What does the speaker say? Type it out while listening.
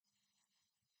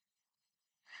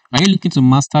Are you looking to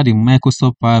master the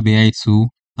Microsoft Power BI tool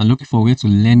and looking for a way to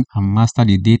learn and master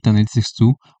the data analytics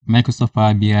tool, Microsoft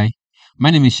Power BI? My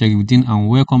name is Sheriffdeen and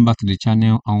welcome back to the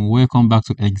channel and welcome back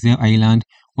to Excel Island,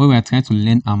 where we are trying to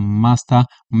learn and master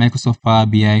Microsoft Power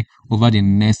BI over the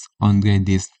next 100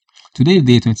 days. Today is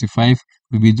day 25.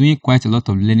 We'll be doing quite a lot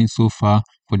of learning so far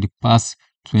for the past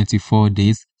 24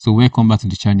 days. So welcome back to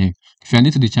the channel. If you are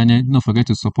new to the channel, don't forget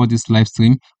to support this live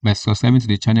stream by subscribing to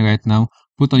the channel right now.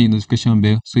 Put on your notification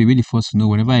bell so you'll be the first to know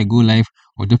whenever I go live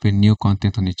or drop a new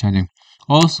content on the channel.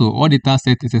 Also, all data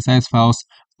set exercise files,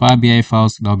 Power BI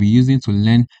files that I'll be using to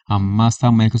learn and master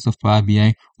Microsoft Power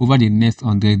BI over the next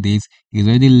 100 days is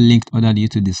already linked under the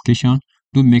YouTube description.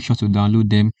 Do make sure to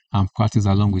download them and practice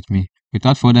along with me.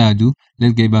 Without further ado,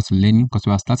 let's get back to learning because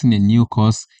we are starting a new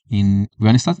course we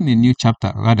are starting a new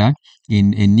chapter rather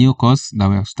in a new course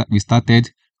that we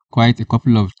started quite a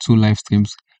couple of 2 live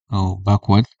streams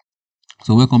backward.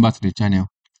 So welcome back to the channel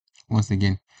once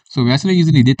again. So we're actually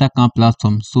using the DataCamp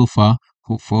platform so far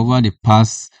for over the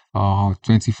past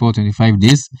 24-25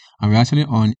 days, and we're actually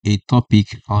on a topic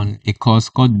on a course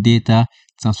called Data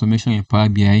Transformation in Power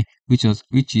BI, which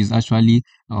is actually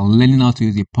learning how to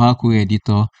use the Power Query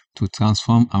editor to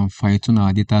transform and fine-tune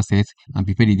our data set and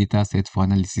prepare the data set for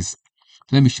analysis.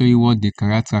 So let me show you what the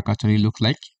career track actually looks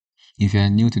like if you are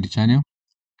new to the channel.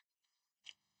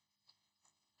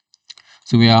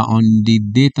 So we are on the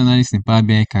data analysis in Power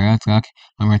BI career track,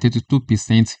 and we're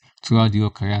 32% throughout the whole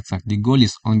career track. The goal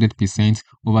is 100%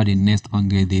 over the next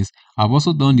 100 days. I've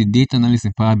also done the data analysis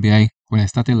in Power BI when I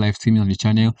started live streaming on the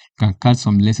channel. You can catch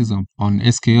some lessons on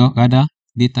SQL, rather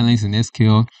data analysis in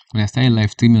SQL when I started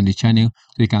live streaming on the channel.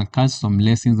 So you can catch some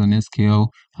lessons on SQL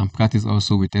and practice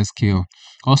also with SQL.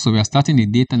 Also, we are starting the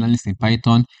data analysis in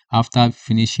Python after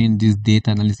finishing this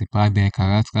data analysis in Power BI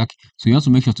career track. So you have to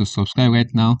make sure to subscribe right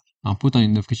now and put on the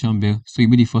notification bell so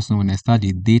you'll be the first one when I start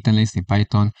the data analysis in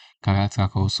Python career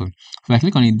track also. If I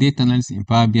click on the data analysis in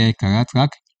Power BI career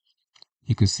track,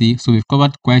 you can see, so we've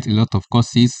covered quite a lot of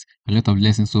courses, a lot of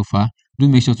lessons so far. Do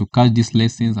make sure to catch these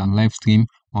lessons and live stream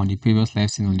on the previous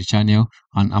live stream on the channel.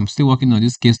 And I'm still working on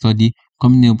this case study,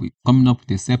 coming up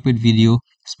with a separate video,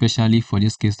 especially for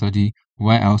this case study,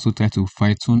 where I also try to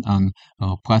fine-tune and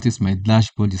practice my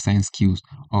dashboard design skills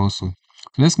also.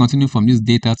 So let's continue from this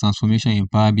data transformation in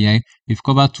Power BI. We've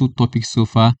covered 2 topics so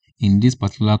far in this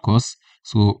particular course.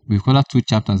 So we've covered 2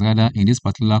 chapters rather in this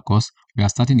particular course. We are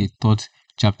starting a 3rd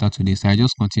chapter today. So I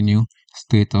just continue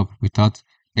straight up without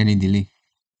any delay.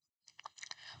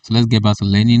 So let's get back to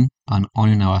learning and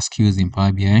honing our skills in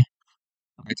Power BI.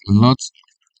 It's a lot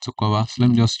to cover. So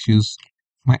let me just choose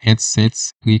my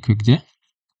headsets really quick there.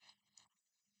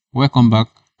 Welcome back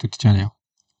to the channel.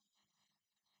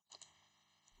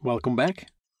 Welcome back.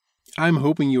 I'm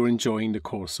hoping you're enjoying the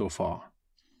course so far.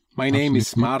 My name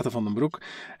is Maarten van den Broek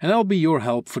and I'll be your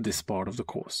help for this part of the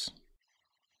course.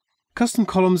 Custom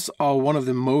columns are one of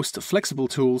the most flexible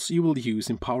tools you will use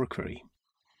in Power Query.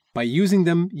 By using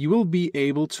them, you will be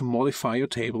able to modify your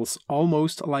tables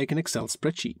almost like an Excel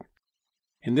spreadsheet.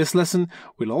 In this lesson,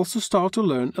 we'll also start to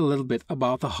learn a little bit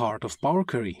about the heart of Power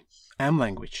Query, M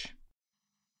language.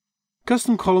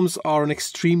 Custom columns are an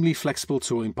extremely flexible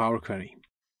tool in Power Query.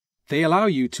 They allow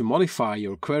you to modify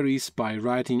your queries by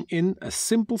writing in a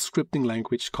simple scripting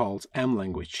language called M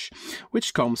language,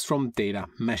 which comes from Data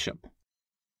Mashup.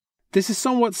 This is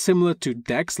somewhat similar to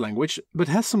DAX language, but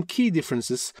has some key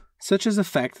differences, such as the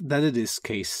fact that it is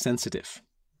case sensitive.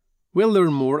 We'll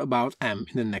learn more about M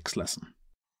in the next lesson.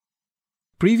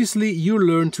 Previously, you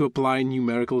learned to apply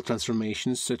numerical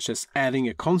transformations such as adding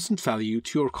a constant value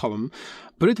to your column,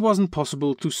 but it wasn't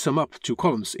possible to sum up 2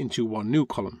 columns into one new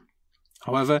column.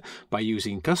 However, by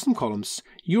using custom columns,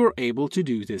 you are able to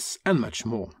do this and much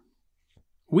more.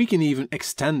 We can even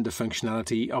extend the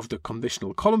functionality of the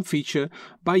conditional column feature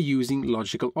by using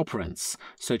logical operands,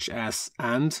 such as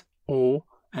AND, OR,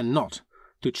 and NOT,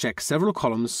 to check several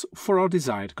columns for our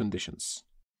desired conditions.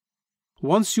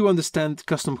 Once you understand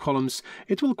custom columns,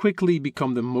 it will quickly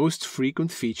become the most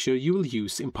frequent feature you will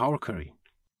use in Power Query.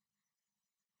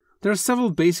 There are several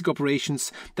basic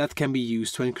operations that can be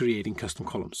used when creating custom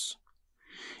columns.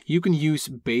 You can use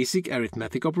basic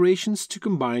arithmetic operations to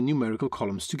combine numerical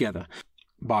columns together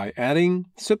by adding,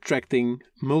 subtracting,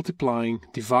 multiplying,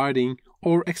 dividing,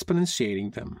 or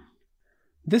exponentiating them.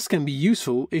 This can be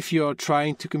useful if you are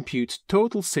trying to compute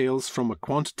total sales from a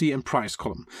quantity and price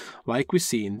column, like we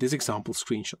see in this example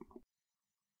screenshot.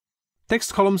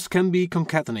 Text columns can be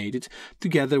concatenated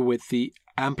together with the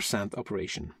ampersand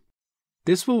operation.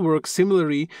 This will work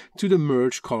similarly to the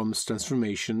merge columns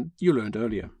transformation you learned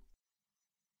earlier.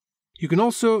 You can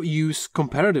also use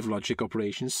comparative logic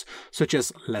operations such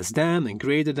as less than and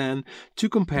greater than to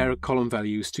compare column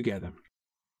values together.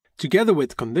 Together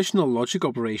with conditional logic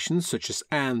operations such as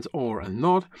and, or, and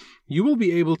not, you will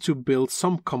be able to build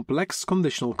some complex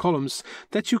conditional columns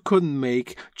that you couldn't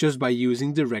make just by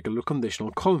using the regular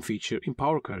conditional column feature in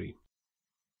Power Query.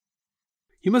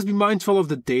 You must be mindful of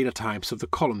the data types of the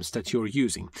columns that you are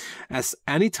using, as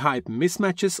any type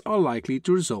mismatches are likely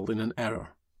to result in an error.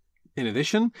 In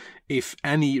addition, if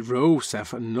any rows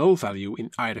have a null value in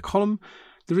either column,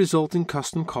 the resulting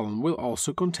custom column will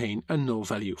also contain a null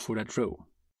value for that row.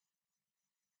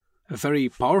 A very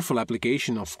powerful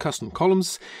application of custom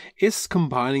columns is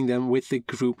combining them with the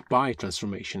group by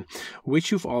transformation,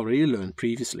 which you've already learned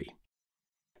previously.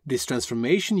 This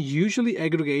transformation usually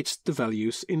aggregates the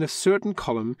values in a certain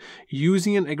column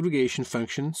using an aggregation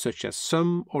function such as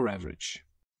sum or average.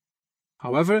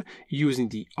 However, using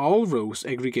the all rows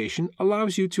aggregation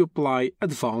allows you to apply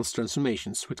advanced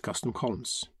transformations with custom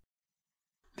columns.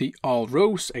 The all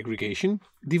rows aggregation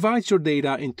divides your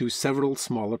data into several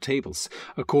smaller tables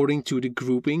according to the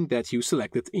grouping that you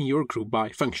selected in your group by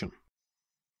function.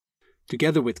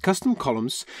 Together with custom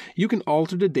columns, you can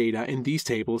alter the data in these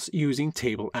tables using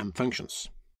TableM functions.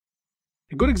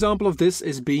 A good example of this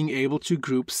is being able to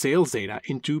group sales data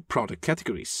into product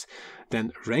categories,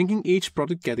 then ranking each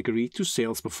product category to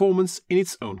sales performance in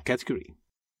its own category.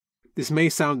 This may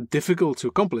sound difficult to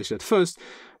accomplish at first,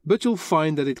 but you'll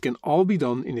find that it can all be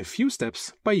done in a few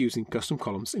steps by using custom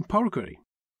columns in Power Query.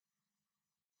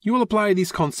 You will apply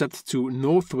these concepts to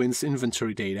Northwind's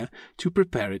inventory data to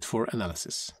prepare it for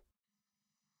analysis.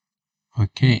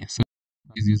 Okay, so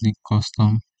it's using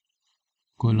custom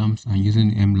columns and using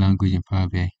the M language in Power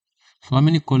BI. So how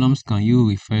many columns can you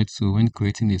refer to when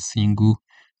creating a single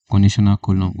conditional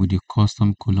column with the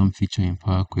custom column feature in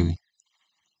Power Query?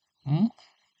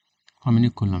 How many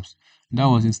columns? That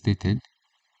wasn't stated,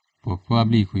 but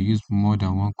probably you could use more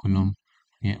than one column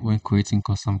when creating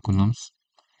custom columns.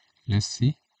 Let's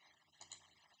see.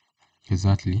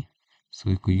 Exactly. So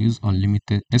you could use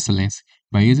unlimited excellence.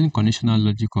 By using conditional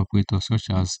logic operators such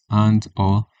as and,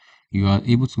 or, you are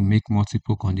able to make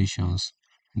multiple conditions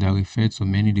that refer to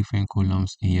many different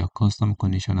columns in your custom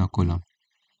conditional column.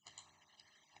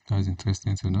 That's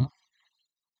interesting to know.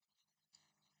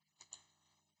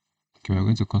 Okay, we're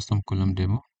going to custom column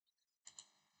demo.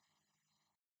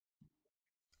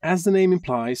 As the name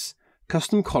implies,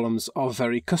 custom columns are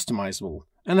very customizable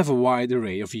and have a wide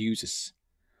array of uses.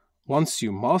 Once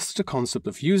you master the concept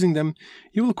of using them,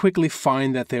 you will quickly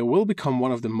find that they will become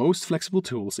one of the most flexible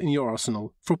tools in your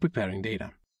arsenal for preparing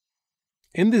data.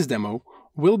 In this demo,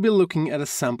 we'll be looking at a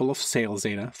sample of sales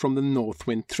data from the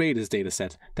Northwind Traders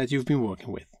dataset that you've been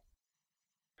working with.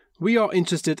 We are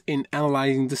interested in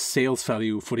analyzing the sales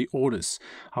value for the orders.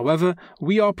 However,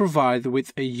 we are provided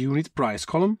with a unit price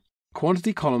column,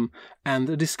 quantity column, and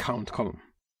a discount column.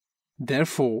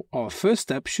 Therefore, our first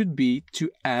step should be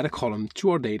to add a column to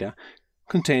our data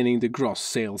containing the gross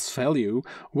sales value,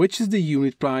 which is the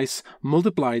unit price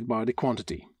multiplied by the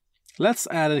quantity. Let's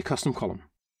add a custom column.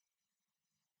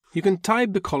 You can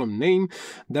type the column name,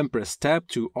 then press Tab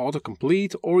to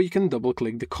autocomplete, or you can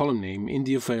double-click the column name in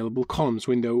the available columns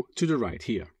window to the right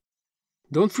here.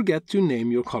 Don't forget to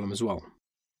name your column as well.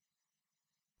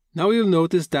 Now you'll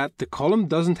notice that the column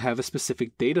doesn't have a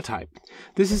specific data type.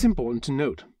 This is important to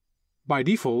note. By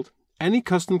default, any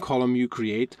custom column you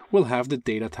create will have the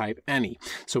data type any,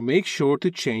 so make sure to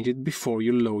change it before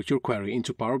you load your query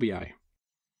into Power BI.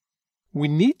 We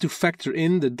need to factor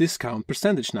in the discount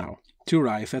percentage now to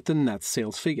arrive at the net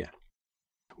sales figure.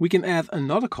 We can add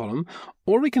another column,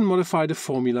 or we can modify the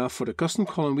formula for the custom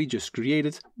column we just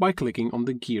created by clicking on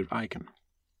the gear icon.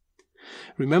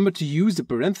 Remember to use the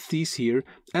parentheses here,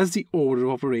 as the order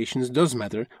of operations does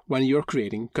matter when you are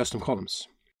creating custom columns.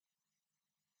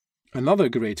 Another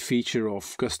great feature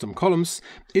of custom columns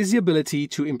is the ability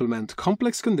to implement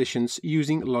complex conditions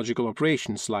using logical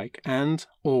operations like and,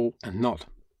 or, and not,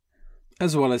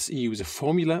 as well as use a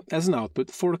formula as an output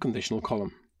for a conditional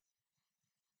column.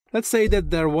 Let's say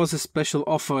that there was a special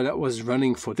offer that was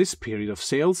running for this period of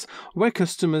sales, where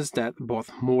customers that bought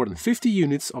more than 50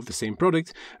 units of the same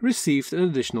product received an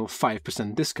additional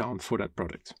 5% discount for that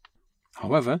product.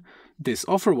 However, this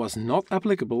offer was not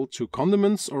applicable to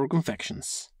condiments or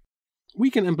confections. We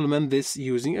can implement this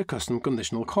using a custom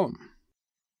conditional column.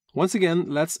 Once again,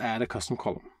 let's add a custom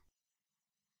column.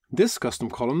 This custom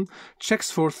column checks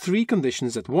for 3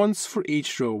 conditions at once for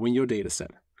each row in your dataset,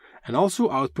 and also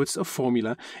outputs a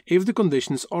formula if the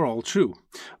conditions are all true,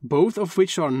 both of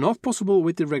which are not possible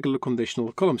with the regular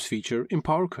conditional columns feature in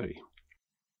Power Query.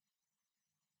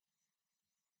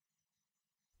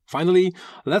 Finally,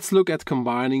 let's look at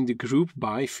combining the group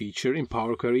by feature in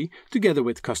Power Query together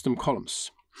with custom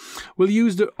columns. We'll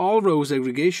use the all rows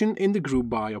aggregation in the group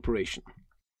by operation.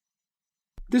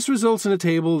 This results in a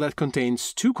table that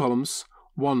contains two columns,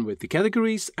 one with the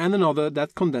categories and another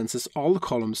that condenses all the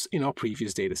columns in our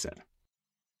previous dataset.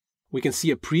 We can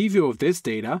see a preview of this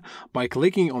data by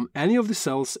clicking on any of the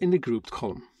cells in the grouped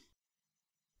column.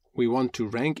 We want to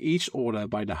rank each order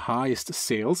by the highest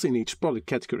sales in each product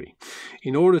category.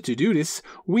 In order to do this,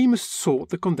 we must sort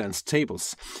the condensed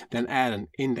tables, then add an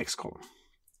index column.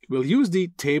 We'll use the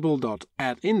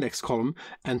table.addIndex column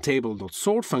and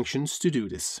table.sort functions to do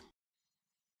this.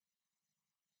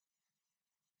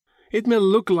 It may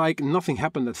look like nothing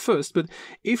happened at first, but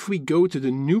if we go to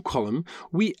the new column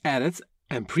we added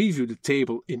and preview the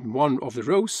table in one of the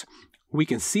rows, we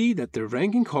can see that the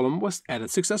ranking column was added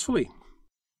successfully.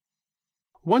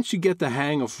 Once you get the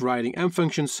hang of writing M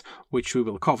functions, which we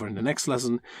will cover in the next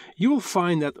lesson, you will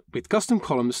find that with custom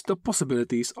columns the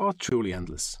possibilities are truly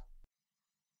endless.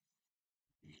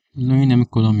 Learning M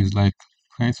column is like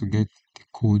trying to get the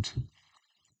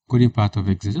coding part of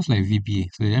Excel, just like VBA.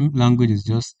 So the M language is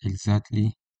just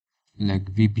exactly like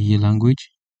VBA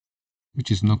language, which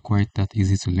is not quite that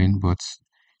easy to learn, but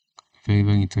very,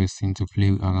 very interesting to play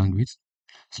around with.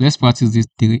 So let's practice these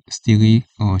three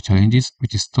challenges,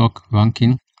 which is stock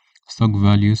ranking, stock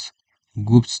values,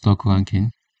 grouped stock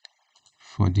ranking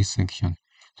for this section.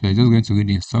 So I'm just going to read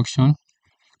the instruction.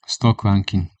 Stock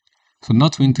ranking. So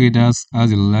Northwind Traders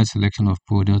has a large selection of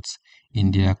products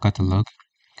in their catalog,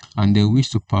 and they wish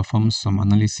to perform some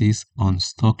analysis on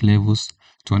stock levels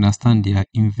to understand their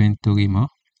inventory more.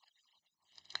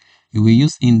 You will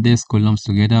use index columns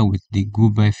together with the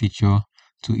group by feature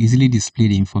to easily display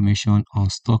the information on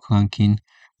stock ranking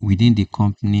within the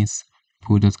company's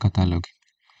product catalog.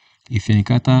 If you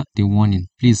encounter the warning,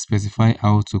 please specify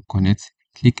how to connect.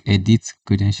 Click Edit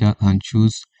Credential and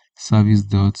choose Service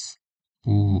Dots.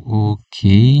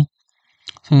 Okay.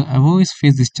 So I've always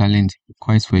faced this challenge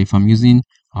quite well if I'm using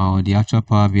the actual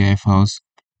Power BI files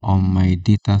on my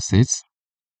data sets.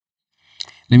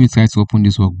 Let me try to open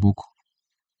this workbook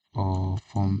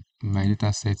from my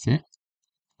data set here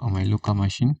on my local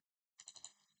machine.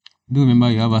 Do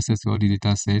remember you have access to all the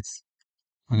data sets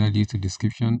under the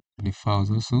description, the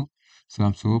files also. So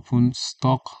I'm to open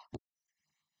stock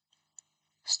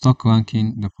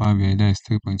ranking, the Power BI, that is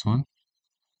 3.1.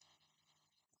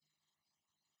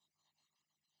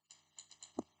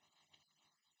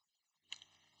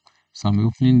 So I'm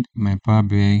opening my Power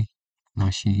BI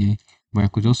machine here, but I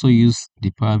could also use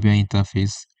the Power BI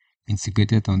interface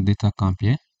integrated on DataCamp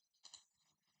here.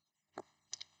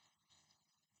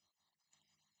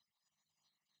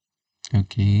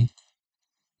 Okay,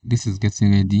 this is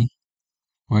getting ready,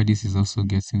 while this is also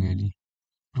getting ready.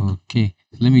 Okay,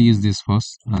 let me use this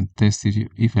first and test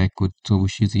if I could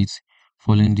troubleshoot it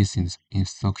following this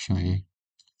instruction here.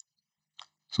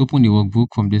 So open the workbook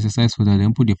from the exercise folder,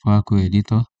 then put the Power Query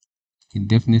editor. You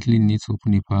definitely need to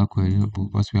open the Power Query editor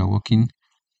because we are working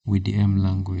with the M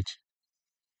language.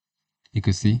 You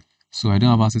can see, so I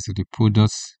don't have access to the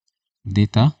products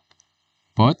data,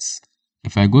 but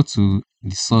if I go to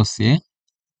the source here,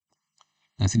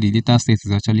 I see the data set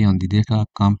is actually on the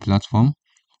DataCamp platform,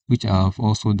 which I have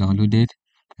also downloaded.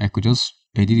 I could just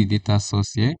edit the data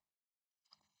source here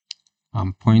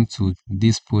and point to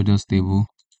this products table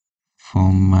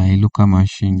from my local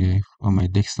machine there on my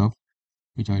desktop,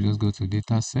 which I'll just go to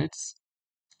data sets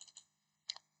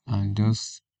and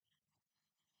just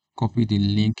copy the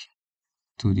link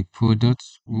to the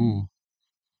products. Ooh,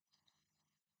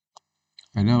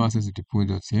 I don't have access to the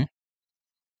products here.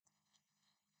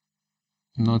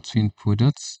 Northwind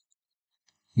products.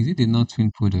 Is it the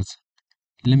Northwind products?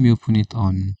 Let me open it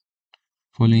on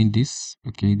following this.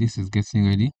 Okay, this is getting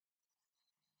ready.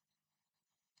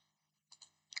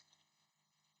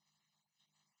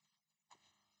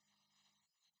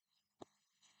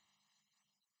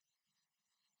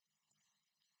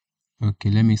 Okay,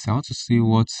 let me see. I want to see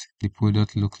what the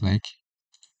product looks like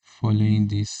following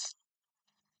this.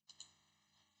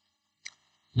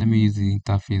 Let me use the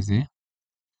interface there.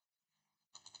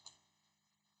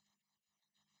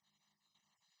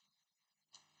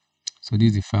 So this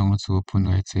is the file I want to open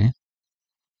right here.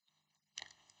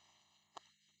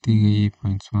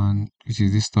 3.1, which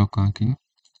is the stock ranking.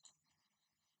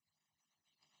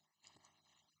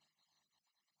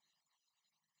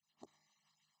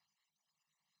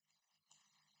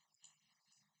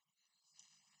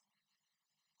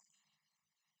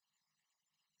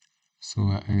 So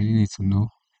I really need to know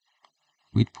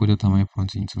which product am I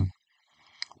pointing to.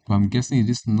 But I'm guessing it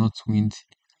is Northwind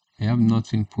I have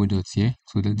not-win products here.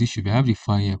 So that this should be, I have the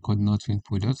file here called not-win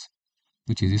products,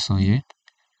 which is this one here,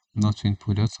 not-win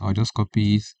products. I'll just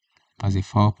copy it as a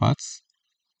file path,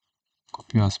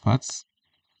 copy as paths.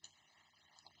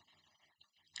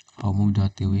 I'll move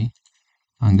that away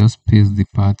and just paste the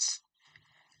paths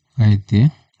right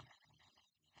there.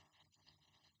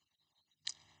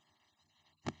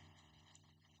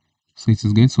 So it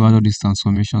is going to add all these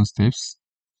transformation steps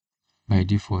by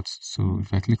default. So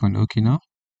if I click on OK now,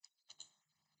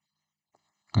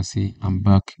 you can see I'm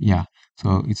back. Yeah,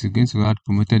 so it's going to add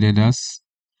promoted headers.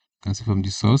 You can see from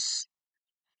the source,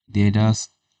 the headers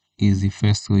is the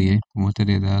first row here, promoted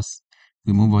headers,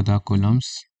 remove other columns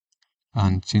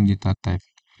and change data type.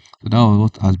 So that was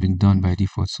what has been done by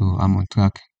default. So I'm on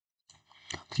track.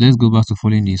 So let's go back to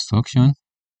following the instruction.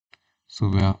 So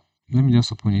let me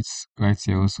just open it right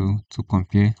here also to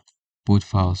compare both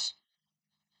files.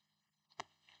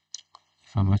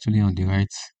 If I'm actually on the right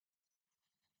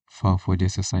file for the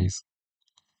exercise.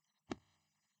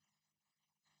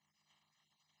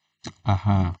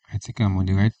 Aha, I think I'm on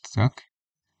the right track.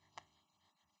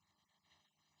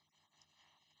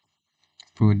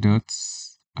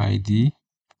 Products ID.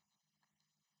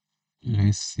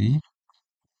 Let's see.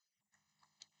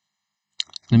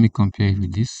 Let me compare it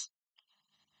with this.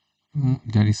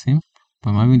 They're the same.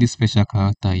 But I'm having this special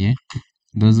character here.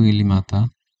 Doesn't really matter.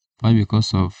 Why?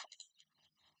 Because of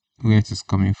where it is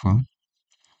coming from.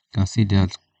 You can see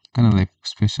that kind of like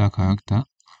special character.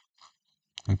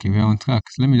 Okay, we're on track.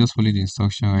 So let me just follow the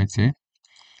instruction right here.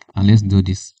 And let's do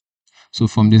this. So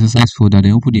from the exercise folder,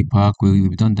 then open the Power Query.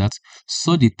 We've done that.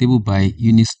 Sort the table by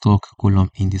unit stock column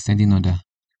in descending order.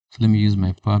 So let me use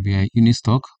my Power BI unit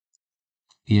stock.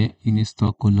 Here, unit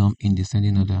stock column in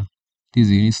descending order. This is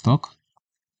the unit stock.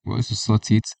 We're going to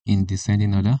sort it in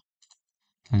descending order.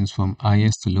 And it's from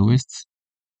highest to lowest.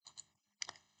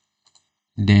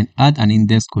 Then add an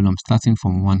index column starting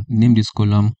from 1. Name this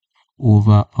column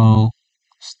overall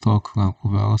stock rank.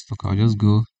 Overall stock. I'll just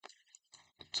go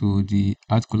to the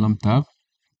add column tab.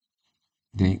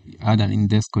 Then add an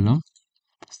index column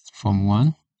from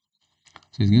 1.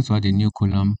 So it's going to add a new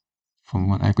column from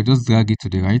 1. I could just drag it to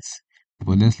the right,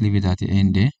 but let's leave it at the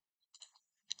end there.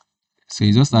 So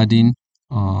it's just adding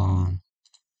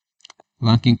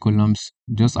ranking columns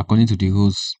just according to the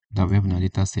rows that we have in our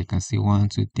data set. You can see 1,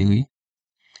 2, 3.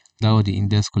 That's what the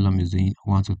index column is doing,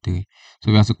 1, 2, 3.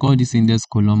 So we have to call this index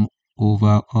column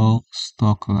overall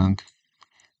stock rank.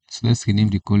 So let's rename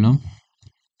the column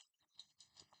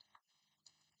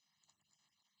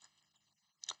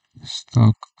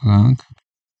stock rank.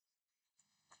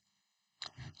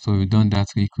 So we've done that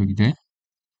really quick there.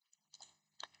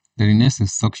 Then the next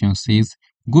instruction says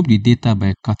group the data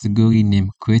by category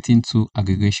name, creating 2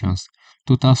 aggregations.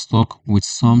 Total stock with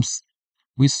sum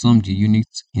the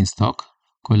units in stock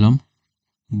column,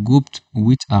 grouped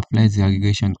which applies the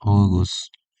aggregation all rows.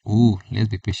 Oh, let's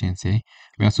be patient here.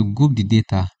 We have to group the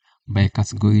data by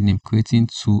category name, creating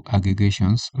 2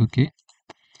 aggregations. Okay,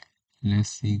 let's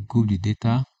see, group the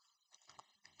data.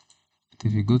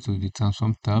 If we go to the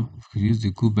transform tab, we use the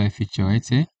group by feature right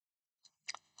here.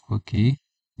 Okay,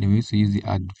 then we need to use the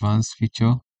advanced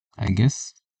feature, I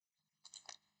guess.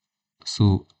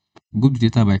 So group the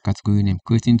data by category name,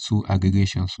 creating 2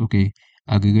 aggregations. Okay,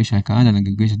 aggregation, I can add an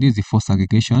aggregation. This is the first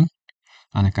aggregation,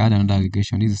 and I can add another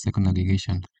aggregation. This is the second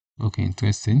aggregation. Okay,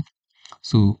 interesting.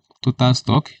 So total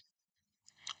stock,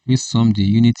 we sum the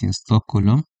unit in stock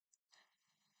column.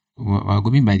 We're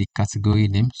going by the category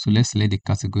name. So let's select the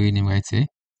category name right here.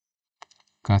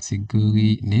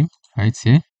 Category name right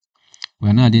here.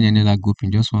 We're not adding another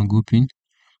grouping, just one grouping.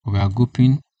 We are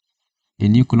grouping a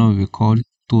new column will be called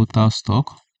total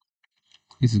stock.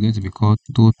 This is going to be called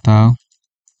total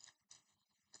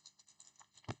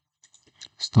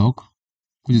stock,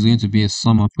 which is going to be a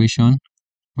sum operation.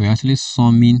 We're actually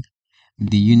summing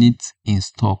the units in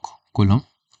stock column.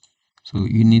 So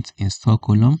units in stock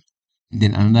column.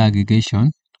 Then another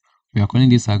aggregation. We are calling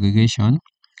this aggregation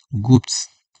groups.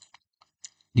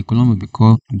 The column will be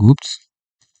called groups.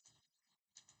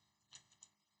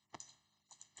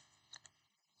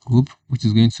 Group, which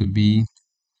is going to be,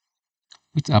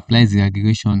 which applies the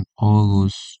aggregation all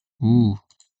rows. Ooh,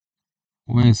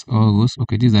 where is all rows?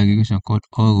 Okay, this aggregation called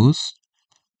all rows.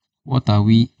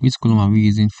 Which column are we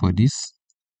using for this?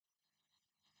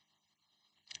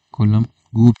 Column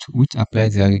grouped, which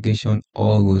applies the aggregation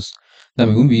all rows. Now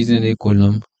we're going to be using a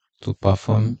column to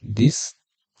perform this.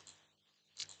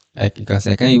 Like you can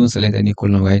see, I can't even select any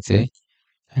column right here.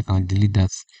 I can delete that.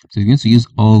 So we're going to use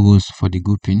all rows for the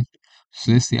grouping.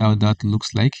 So let's see how that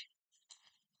looks like.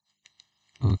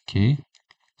 Okay,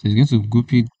 so it's going to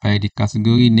group it by the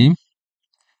category name,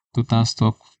 total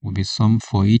stock will be summed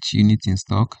for each unit in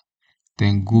stock,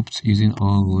 then grouped using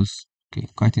all rows. Okay,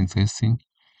 quite interesting.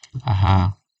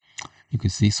 Aha, you can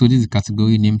see. So this is the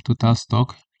category name total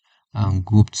stock and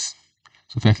grouped.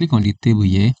 So if I click on the table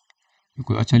here, you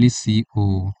could actually see,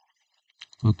 oh,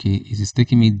 okay, it is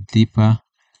taking me deeper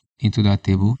into that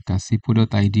table. You can see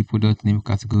product ID, product name,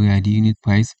 category ID, unit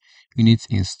price, units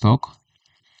in stock.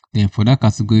 Then for that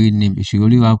category name, you should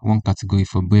only have one category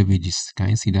for beverages. Can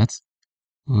you see that?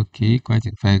 Okay, quite.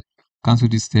 If I cancel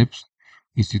these steps,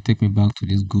 it will take me back to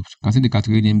this group. You can see the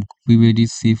category name: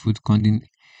 beverages, seafood,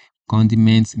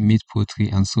 condiments, meat, poultry,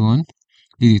 and so on.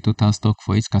 This is the total stock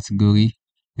for each category.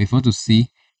 If you want to see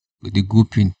the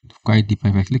grouping quite deeper,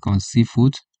 if I click on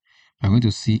seafood, we're going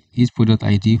to see each product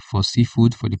ID for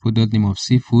seafood, for the product name of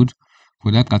seafood,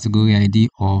 for that category ID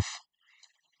of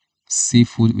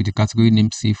seafood with the category name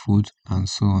seafood, and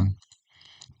so on.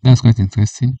 That's quite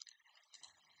interesting.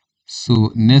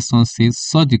 So next one says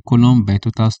sort the column by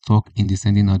total stock in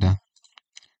descending order.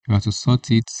 You have to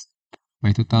sort it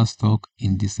by total stock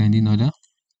in descending order.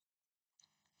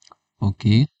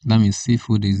 Okay, that means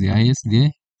seafood is the highest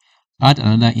there. Add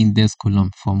another index column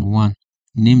from 1.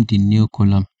 Name the new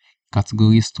column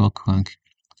category stock rank.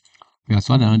 We have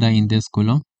to add another index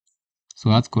column.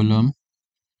 So add column,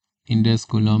 index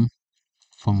column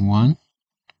from 1,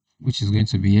 which is going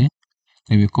to be here.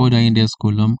 Then we call that index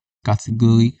column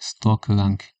category stock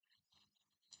rank.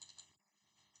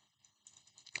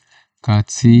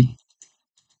 Category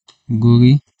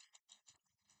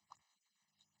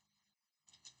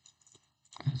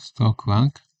stock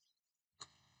rank.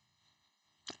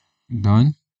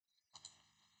 Done.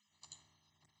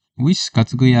 Which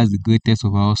category has the greatest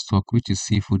overall stock, which is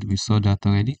seafood? We saw that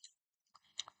already.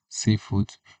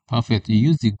 Seafood. Perfect. You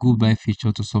use the group by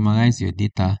feature to summarize your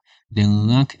data, then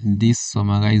rank this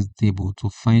summarized table to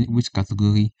find which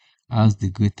category has the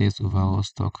greatest overall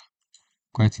stock.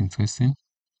 Quite interesting.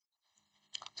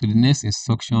 So the next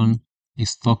instruction is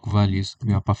stock values.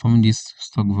 We are performing this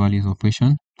stock values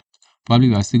operation. Probably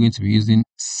we are still going to be using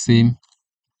same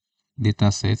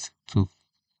data set to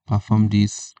perform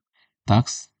this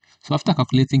task. So after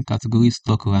calculating category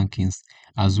stock rankings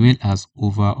as well as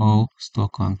overall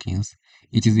stock rankings,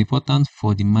 it is important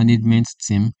for the management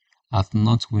team at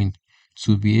Northwind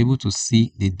to be able to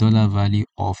see the dollar value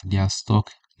of their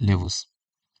stock levels.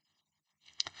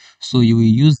 So you will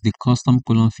use the custom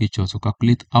column feature to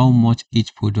calculate how much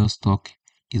each product stock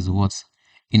is worth.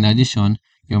 In addition,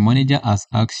 your manager has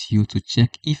asked you to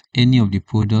check if any of the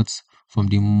products from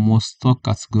the most stock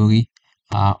category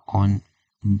are on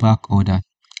back order.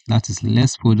 That is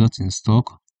less products in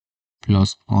stock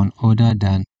plus on order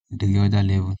than the other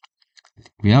level.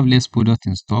 We have less product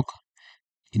in stock,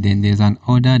 then there's an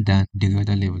order than the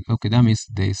other level. Okay, that means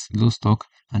there is low stock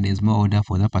and there's more order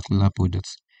for that particular product.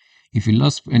 If you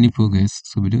lost any progress,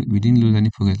 so we didn't lose any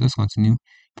progress, let's continue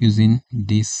using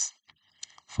this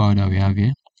file that we have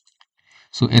here.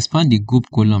 So expand the group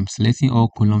column, selecting all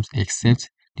columns except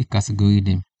the category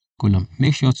name column.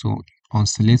 Make sure to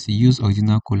unselect use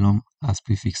original column as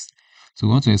prefix. So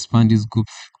we want to expand this group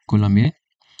column here.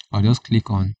 I'll just click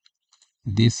on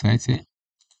this right here.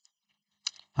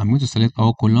 I'm going to select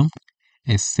all columns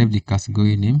except the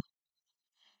category name.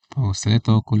 I'll select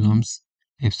all columns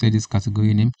except this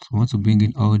category name. So I want to bring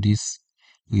in all these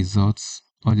results,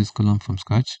 all these columns from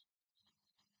scratch.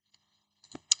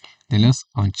 Then let's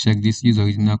uncheck this use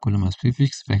original column as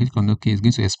prefix. If I click on OK, it's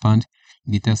going to expand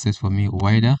the data set for me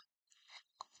wider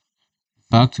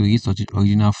back to its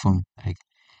original form. Like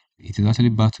it is actually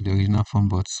back to the original form,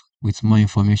 but with more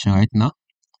information right now.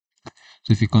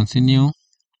 So if you continue,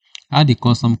 add a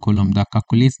custom column that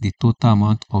calculates the total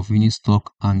amount of unit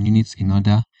stock and units in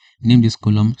order. Name this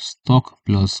column stock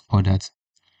plus ordered.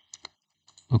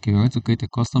 Okay, we're going to create a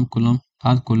custom column,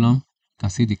 add column. You can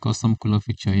see the custom column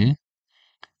feature here.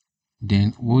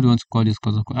 Then what do we want to call this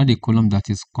custom column? Add a column that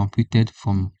is computed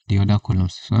from the other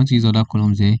columns. So I want to use other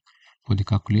columns here for the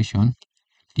calculation.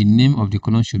 The name of the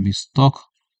column should be stock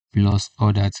plus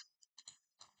ordered.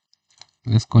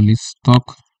 Let's call it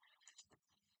stock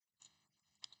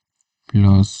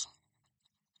plus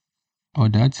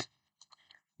ordered.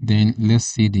 Then let's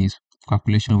see this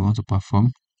calculation we want to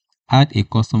perform. Add a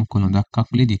custom column that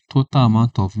calculates the total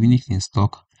amount of units in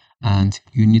stock and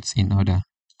units in order.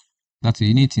 That's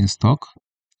units in stock,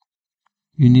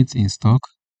 units in stock.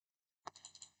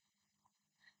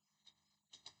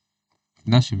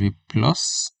 That should be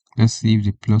plus. Let's see if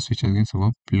the plus feature is going to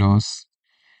work. Plus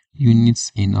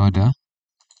units in order.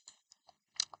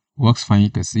 Works fine, you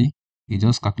can see. You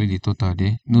just calculate the total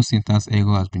there. No syntax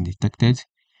error has been detected.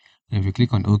 If you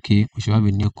click on OK, we should have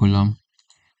a new column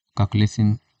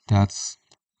calculating that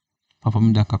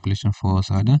performing that calculation for us.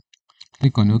 Rather,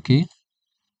 click on OK.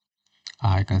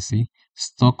 I can see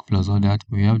stock plus ordered.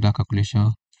 We have that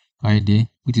calculation right there,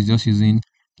 which is just using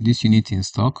this unit in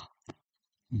stock.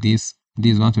 This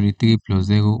 123 plus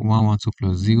 0, 112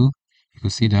 plus 0. You can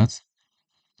see that.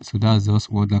 So that's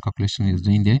just what that calculation is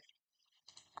doing there.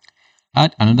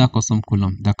 Add another custom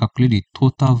column that calculates the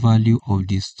total value of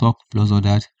the stock plus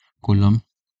ordered column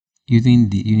using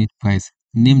the unit price.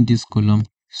 Name this column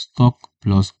stock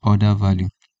plus order value.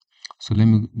 So let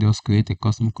me just create a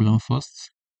custom column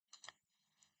first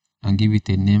and give it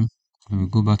a name. When we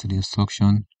go back to the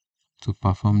instruction to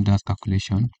perform that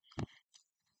calculation,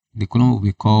 the column will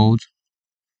be called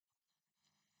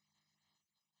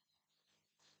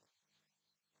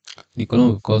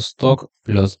stock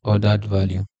plus ordered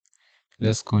value.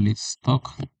 Let's call it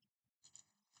stock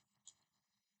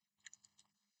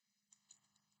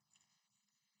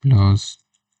plus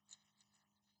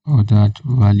ordered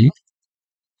value.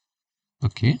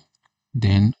 Okay,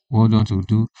 then what we want to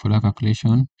do for that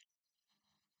calculation,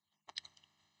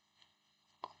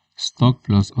 stock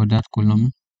plus ordered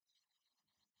column.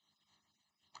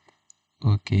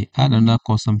 Okay, add another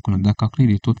custom column that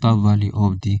calculates the total value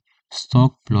of the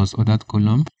stock plus ordered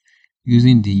column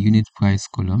using the unit price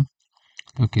column.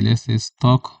 Okay, let's say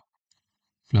stock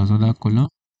plus order column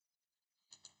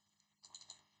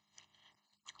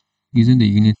using the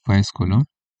unit price column.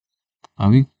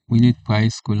 Unit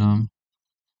price column?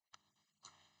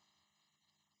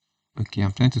 Okay,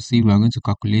 I'm trying to see if we are going to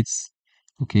calculate.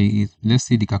 Okay, let's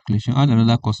see the calculation. Add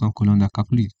another custom column that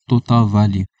calculates total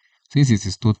value. Since it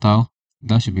is total,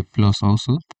 that should be plus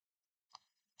also.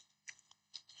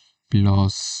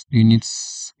 Plus unit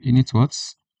what?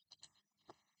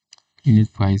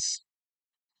 Unit price.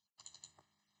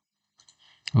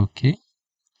 Okay,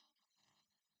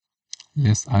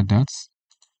 let's add that.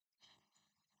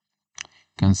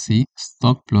 You can see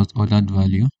stock plus ordered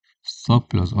value, stock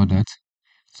plus ordered.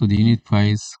 So the unit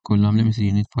price column, let me see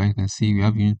unit price. You can see we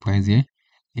have unit price here,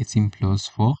 18 plus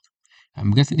 4.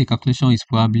 I'm guessing the calculation is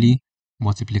probably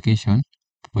multiplication,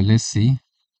 but let's see,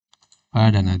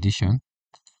 rather than addition.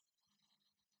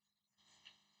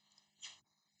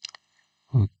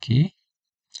 Okay,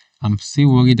 I'm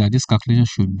still worried that this calculation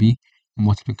should be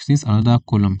multiplication, since another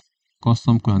column,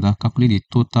 custom column, that calculate the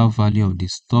total value of the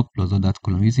stock plus ordered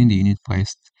column using the unit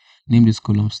price. Name this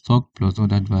column stock plus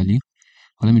ordered value.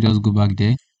 Or let me just go back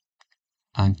there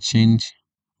and change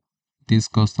this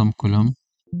custom column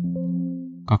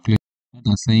calculation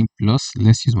and saying plus.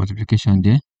 Let's use multiplication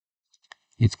there.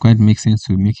 It quite makes sense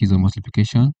to make use of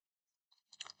multiplication.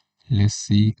 Let's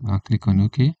see. I'll click on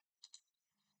OK.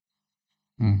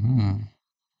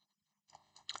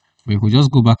 We could just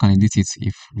go back and edit it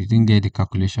if we didn't get the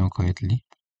calculation correctly.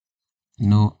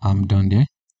 No, I'm done there.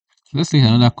 So let's create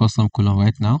another custom column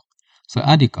right now. So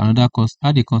add a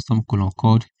custom column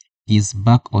called is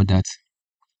back ordered.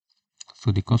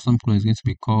 So the custom column is going to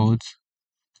be called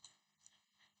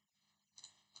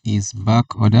is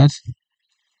back ordered.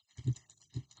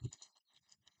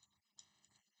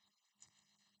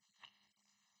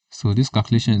 So this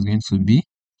calculation is going to be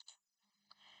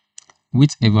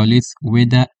which evaluates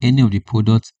whether any of the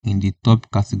products in the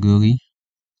top category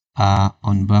are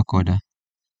on back order.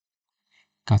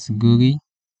 Category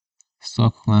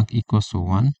stock rank equals to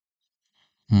 1.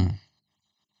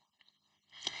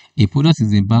 A product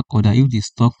is in back order if the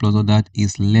stock plus ordered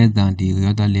is less than the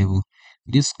reorder level.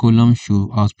 This column should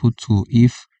output true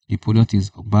if the product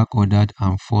is back ordered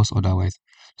and false otherwise.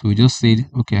 So we just said,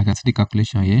 okay, I can see the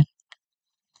calculation here.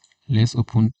 Let's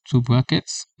open two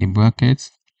brackets, a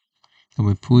bracket, and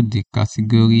we put the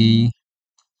category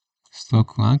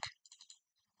stock rank.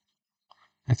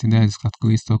 I think that is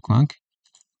category stock rank.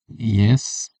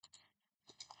 Yes,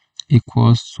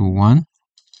 equals to 1.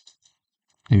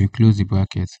 Then we close the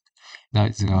bracket.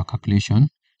 That is our calculation.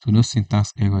 So no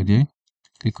syntax error there.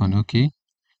 Click on OK. You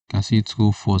can see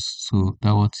true, false. So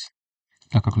that what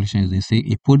that calculation is. They say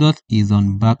a product is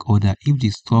on back order if the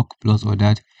stock plus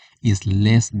ordered is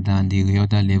less than the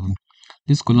reorder level.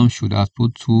 This column should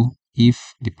output true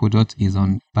if the product is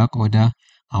on back order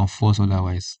and false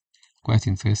otherwise. Quite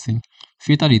interesting.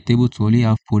 Filter the table to only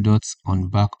have products on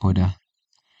back order.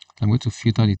 I'm going to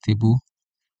filter the table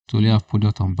to only have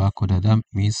product on back order. That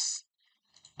means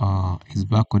it's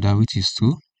back order, which is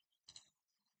true.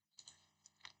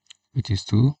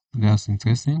 That's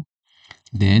interesting.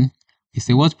 Then you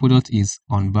say what product is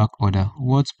on back order.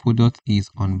 What product is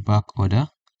on back order?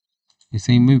 You're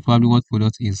saying maybe probably what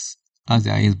product is has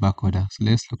the highest back order. So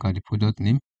let's look at the product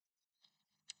name.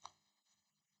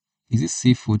 Is it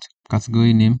seafood?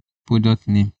 Category name, product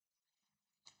name.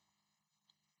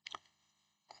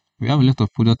 We have a lot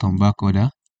of product on back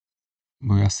order,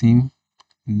 but we are seeing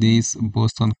this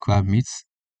Boston crab meat.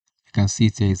 You can see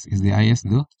it here is the highest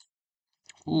though.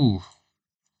 Ooh.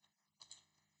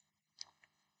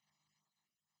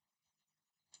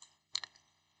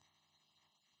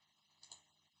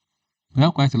 We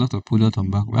have quite a lot of product on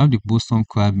back. We have the Boston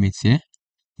crab meat here,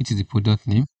 which is the product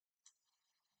name.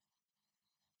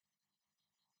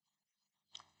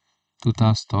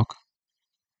 Total stock.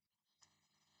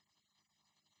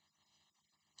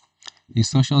 The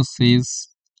instruction says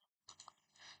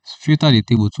filter the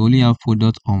table to only have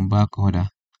product on back order,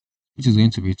 which is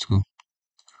going to be true.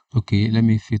 Okay, let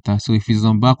me filter. So if it's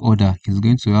on back order, it's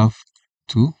going to have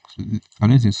two.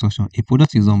 Current instruction. A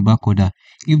product is on back order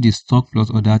if the stock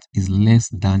plus order is less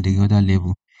than the order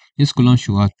level. This column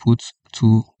should output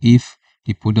 2 if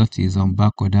the product is on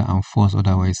back order and false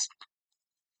otherwise.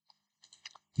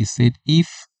 It said if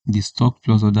the stock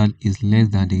plus order is less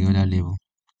than the order level.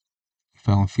 If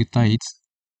I unfilter it,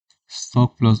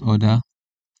 stock plus order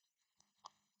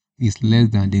is less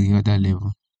than the order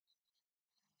level.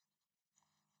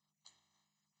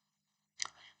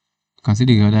 You can see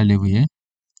the order level here.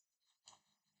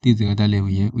 This is the order level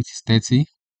here, which is 30.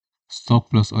 Stock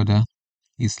plus order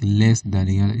is less than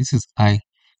the other. This is high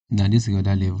than this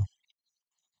other level.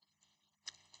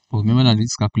 But remember that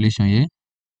this calculation here,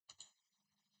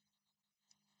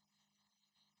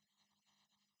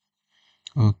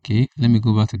 okay, let me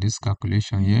go back to this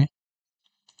calculation here,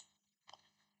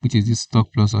 which is this stock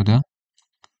plus order.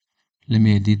 Let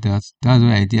me edit that. That's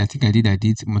what I did. I think I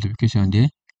did multiplication there.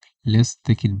 Let's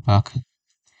take it back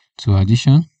to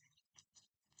addition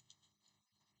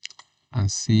and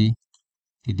see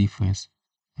the difference.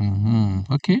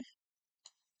 Okay.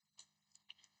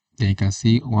 Then you can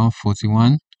see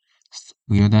 141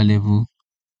 the other level,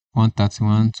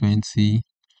 131, 20.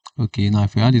 Okay, now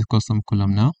if we add this custom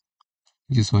column now,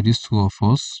 which is for these two of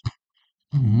us.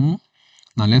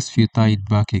 Now let's filter it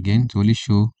back again to only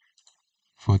show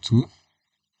for 2.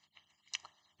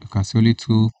 You can see only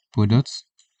 2 products.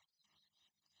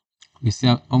 We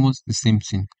see almost the same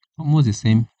thing, almost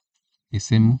the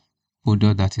same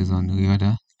product that is on the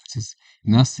other. It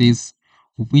now says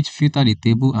which filter the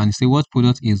table and say what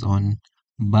product is on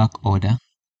back order.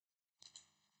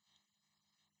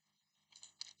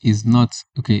 Is not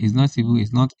okay. It's not even.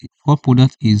 It's not what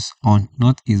product is on.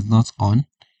 Not is not on.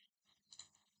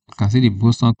 You can see the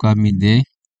Boston crab meat there.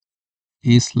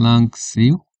 A slang seal.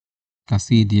 You can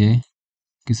see it there. You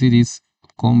can see this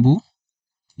combo.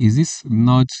 Is this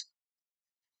not?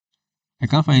 I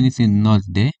can't find anything not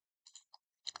there.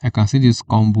 I can see this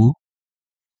combo.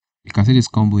 You can see this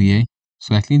combo here.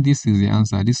 So I think this is the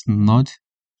answer. This not.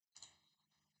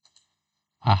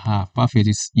 Aha, perfect.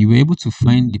 You were able to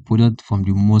find the product from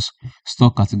the most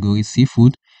stock category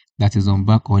seafood that is on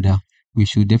back order. We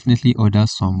should definitely order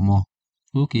some more.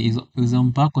 Okay, is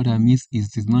on back order means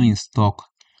it is not in stock.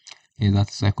 Is that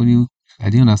so I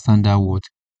didn't understand that word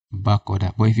back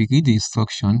order. But if you read the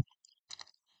instruction,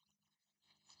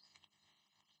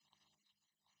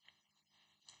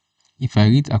 if I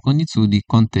read according to the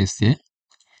context here,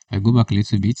 I go back a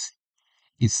little bit.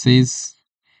 It says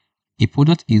a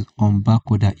product is on back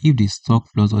order if the stock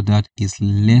plus order is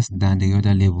less than the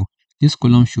order level. This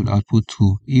column should output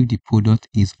 2 if the product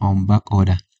is on back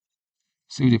order.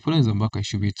 So if the product is on back order, it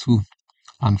should be 2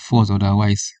 and false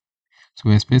otherwise. So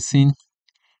we're expecting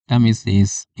that means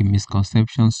there's a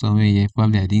misconception somewhere here.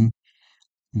 Probably I didn't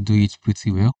do it pretty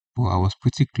well, but I was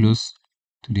pretty close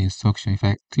to the instruction. If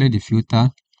I clear the filter,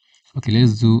 okay,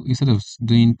 let's do, instead of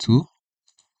doing 2,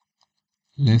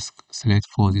 let's select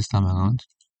 4 this time around.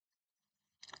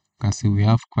 You can see we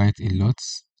have quite a lot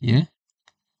here.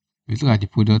 We look at the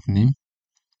product name,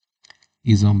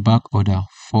 is on back order,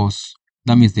 false.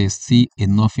 That means there's still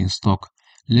enough in stock.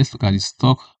 Let's look at the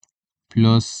stock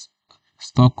plus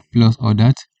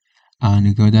ordered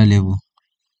and the order level.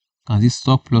 And this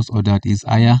stock plus ordered is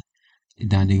higher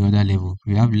than the order level.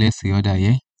 We have less reorder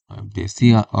here. There's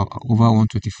still over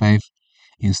 125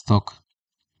 in stock.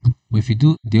 But if you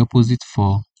do the opposite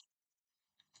for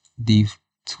the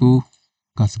true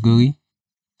category,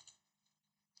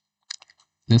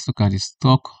 let's look at the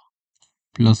stock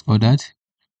plus ordered.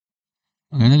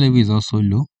 Order level is also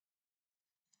low. You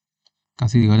can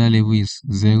see the order level is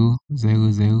 0,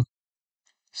 0, 0.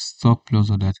 Stock plus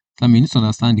ordered. I mean, you need to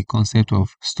understand the concept of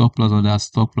stock plus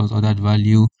ordered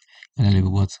value, order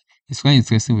level. But it's quite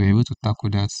interesting we're able to tackle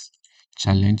that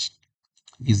challenge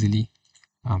easily.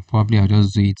 And probably I'll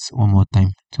just do it one more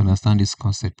time to understand this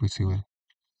concept pretty well.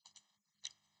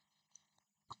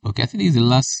 Okay, I think this is the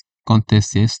last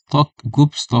contest here.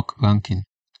 Group stock ranking.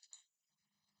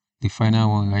 The final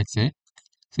one right here.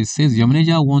 So it says your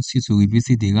manager wants you to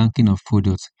revisit the ranking of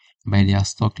products by their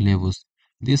stock levels.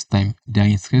 This time, they are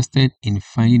interested in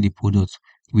finding the products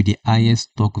with the highest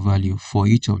stock value for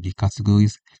each of the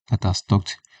categories that are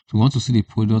stocked. So we want to see the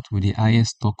product with the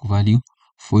highest stock value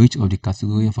for each of the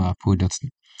category of our products.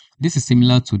 This is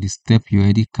similar to the step you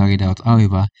already carried out.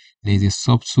 However, there is a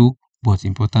subtle but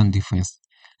important difference.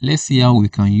 Let's see how we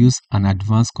can use an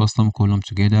advanced custom column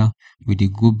together with the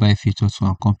group by feature to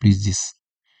accomplish this.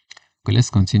 Okay, let's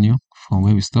continue from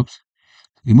where we stopped.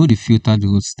 Remove the filtered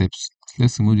row steps.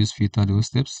 Let's remove these filtered row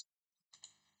steps.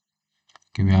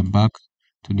 Okay, we are back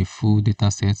to the full data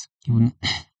set. Even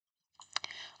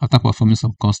after performing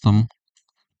some custom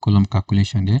column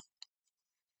calculation there.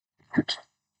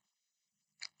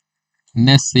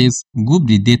 Next says group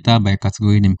the data by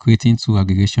category name, creating two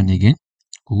aggregation again.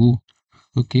 Ooh,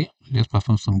 okay, let's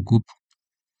perform some group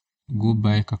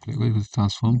by calculation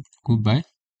transform group by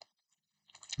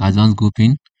advanced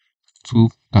grouping to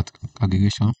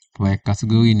aggregation by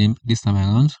category name this time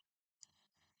around.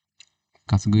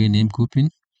 Category name grouping.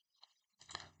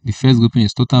 The first grouping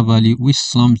is total value, which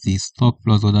sums the stock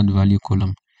plus ordered value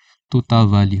column. Total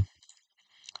value.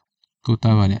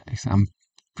 Total value. I'm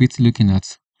pretty looking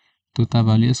at total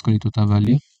value. Let's call it total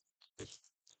value.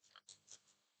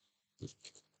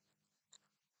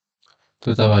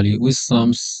 Total value, which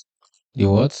sums the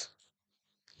what?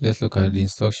 Let's look at the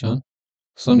instruction.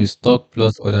 Sum the stock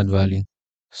plus ordered value.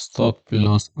 Stock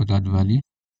plus ordered value.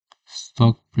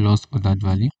 Stock plus ordered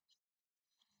value.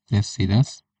 Let's see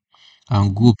that.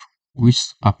 And group, which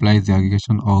applies the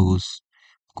aggregation all rows.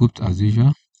 Grouped as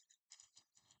usual.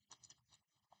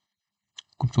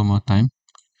 Grouped one more time.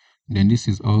 Then this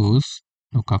is all rows.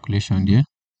 No calculation there.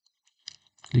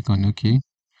 Click on OK.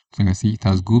 So you can see it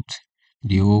has grouped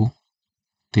the whole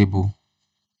table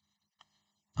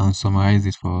and summarized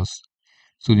it for us.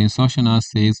 So the instruction now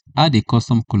says add a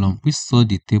custom column which sort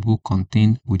the table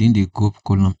contained within the group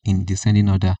column in descending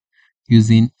order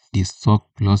using the stock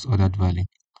plus ordered value.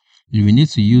 You will need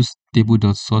to use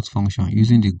table.sort function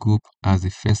using the group as the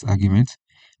first argument.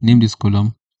 Name this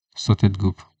column sorted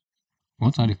group. We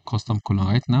want to add a custom column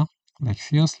right now. Like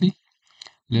seriously?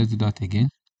 Let's do that again.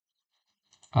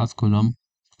 Add column,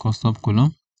 custom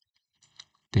column.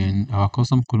 Then our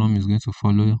custom column is going to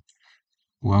follow.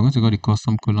 We are going to call the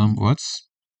custom column what?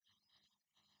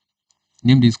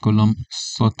 Name this column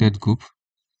sorted group.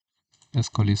 Let's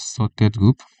call it sorted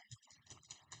group.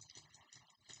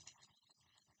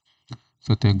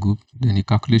 Sorted group. Then the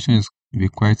calculation is will be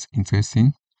quite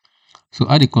interesting. So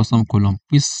add a custom column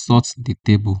which sorts the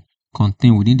table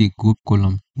contained within the group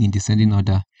column in descending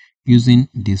order using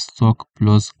the stock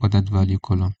plus ordered value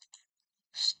column.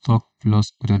 Stock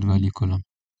plus ordered value column.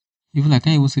 Even I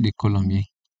can't even see the column here,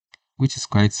 which is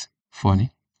quite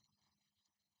funny.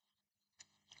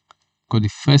 Because the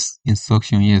first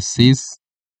instruction here says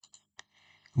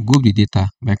group the data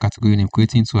by category name,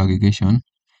 creating two aggregation.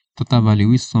 Total value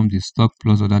which sums the stock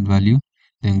plus ordered value,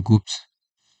 then grouped.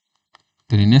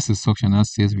 Then the next instruction now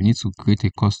says we need to create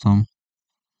a custom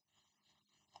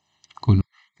column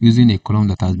using a column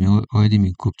that has been already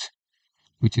been grouped,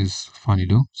 which is funny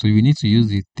though. So we need to use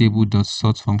the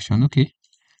table.sort function. Okay,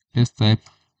 let's type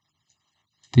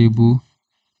table.sort.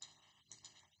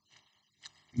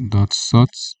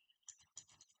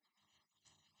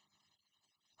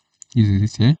 Use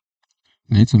this here.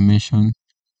 I need to mention.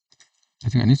 I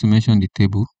think I need to mention the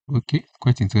table. Okay,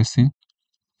 quite interesting.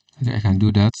 I think I can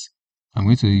do that. I'm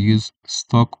going to use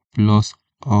stock plus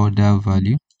order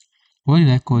value. What did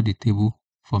I call the table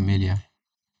from earlier?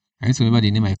 I need to remember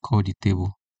the name I called the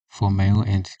table from my own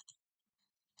end.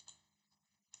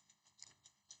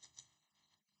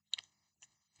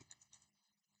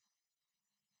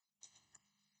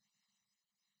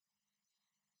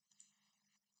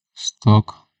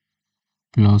 Stock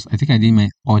plus, I think I did my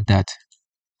ordered.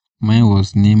 Mine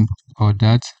was named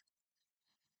ordered.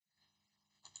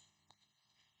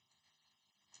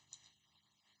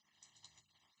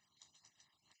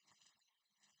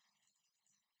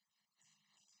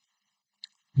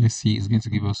 Let's see, it's going to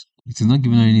give us, it is not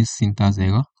giving us any syntax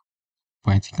error,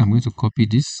 but I think I'm going to copy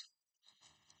this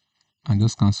and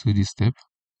just cancel this step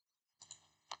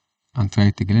and try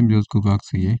it again. Let me just go back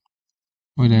to here.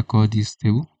 What do I call this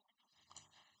table?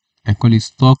 I call it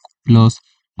stock plus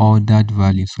ordered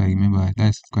value. So I remember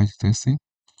that's quite interesting.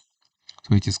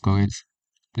 So it is correct.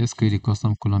 Let's create a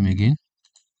custom column again.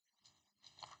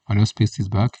 I'll just paste this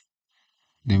back.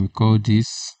 Then we call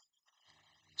this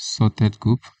sorted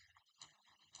group.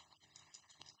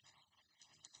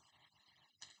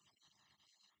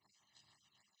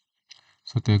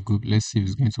 Sorted group. Let's see if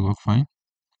it's going to work fine.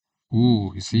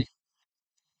 Ooh, you see,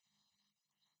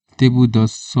 table dot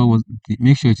sort,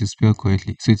 make sure it is spelled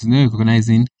correctly. So it's not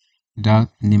recognizing that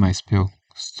name I spell,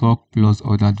 stock plus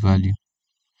ordered value.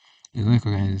 It's not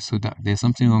recognizing, so that there's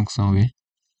something wrong somewhere.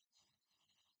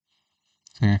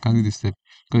 So I can do this step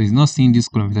because it's not seeing this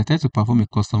column. If I try to perform a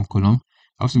custom column,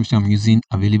 I have to make sure I'm using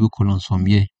available columns from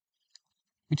here,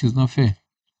 which is not fair.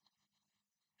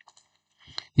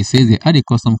 It says they add a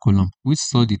custom column which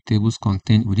sort the tables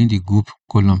contained within the group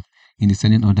column in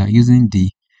descending order using the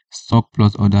stock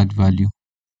plus ordered value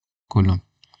column.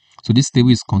 So this table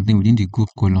is contained within the group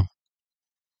column.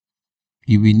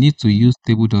 You will need to use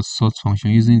table.sort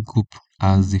function using group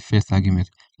as the first argument.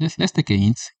 Let's take a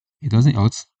hint. It doesn't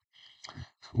out.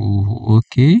 Oh,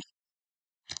 okay.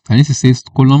 And this says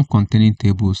column containing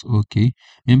tables. Okay.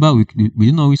 Remember, we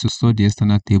do not wish to sort the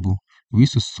external table. We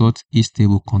wish to sort each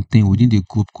table contained within the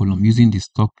group column using the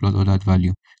stock plus ordered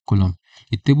value column.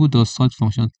 The table.sort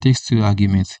function takes two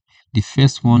arguments. The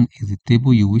first one is the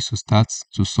table you wish to start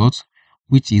to sort,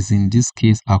 which is in this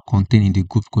case are contained in the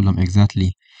group column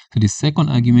exactly. So the second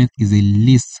argument is a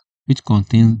list which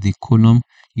contains the column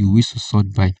you wish to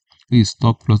sort by. This is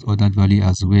stock plus ordered value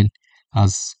as well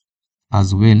as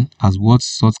what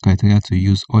sort criteria to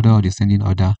use, order or descending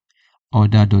order,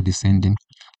 ordered or descending.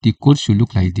 The code should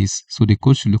look like this. So the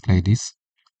code should look like this.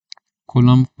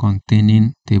 Column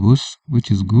containing tables, which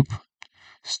is group,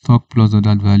 stock plus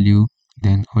ordered value,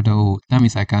 then order. Oh, that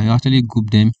means I can actually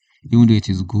group them even though it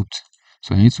is grouped.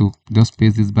 So I need to just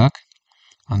paste this back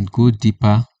and go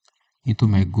deeper into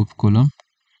my group column,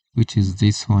 which is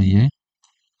this one here.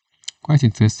 Quite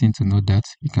interesting to know that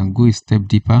you can go a step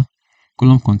deeper.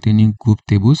 Column containing group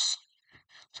tables.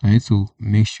 So I need to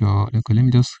make sure, okay, let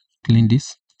me just clean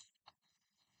this.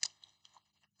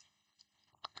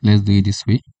 Let's do it this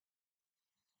way.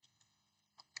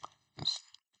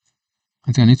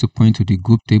 I think I need to point to the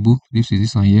group table. This is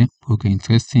this one here. Okay,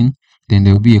 interesting. Then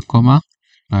there will be a comma.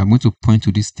 Now I'm going to point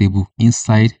to this table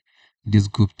inside this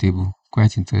group table.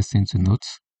 Quite interesting to note.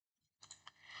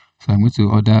 So I'm going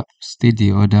to state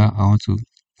the order I want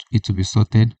it to be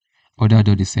sorted. Order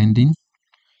the descending.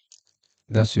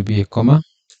 That should be a comma.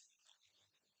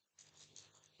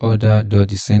 Order the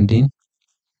descending.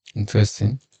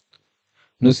 Interesting.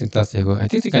 No syntax error. I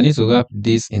think I need to wrap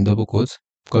this in double quotes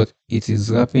because it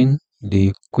is wrapping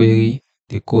the query,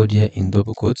 the code here in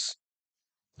double quotes.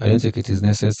 I don't think it is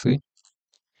necessary.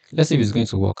 Let's see if it's going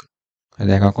to work.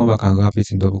 And I can come back and wrap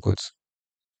it in double quotes.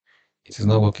 It is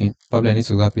not working. Probably I need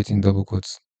to wrap it in double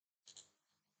quotes.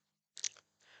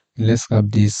 Let's wrap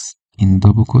this in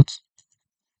double quotes.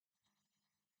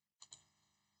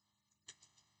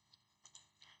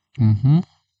 M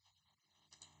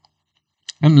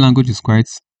language is quite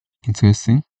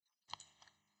interesting.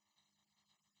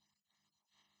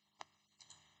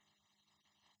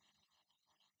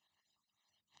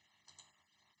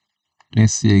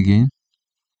 Let's see again.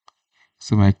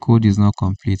 So my code is not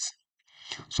complete.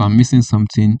 So I'm missing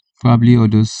something. Probably all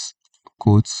those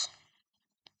codes.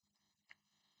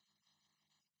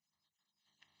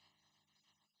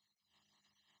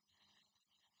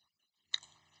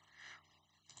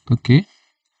 Okay.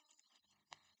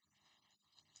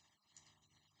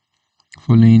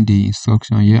 Following the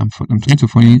instruction here, I'm trying to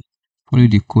follow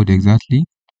the code exactly.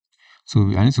 So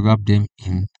I need to wrap them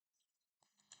in.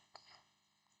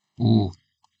 Oh,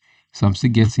 so I'm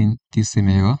still getting this same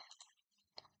error,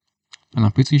 and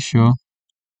I'm pretty sure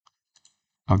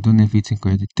I've done everything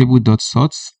correctly.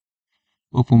 Table.sort,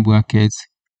 open bracket,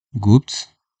 grouped,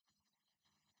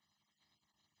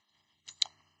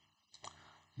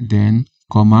 then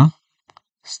comma,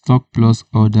 stock plus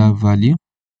order value.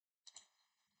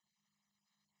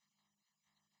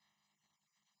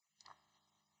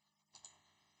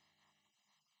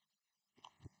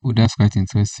 Oh, that's quite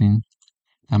interesting.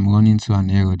 I'm running into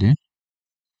an error there.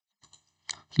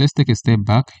 So let's take a step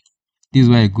back. This is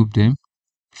why I group them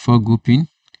before grouping.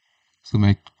 So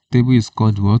my table is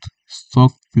called what?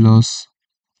 Stock plus.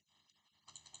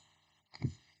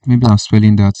 Maybe I'm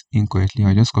spelling that incorrectly.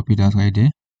 I just copy that right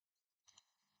there.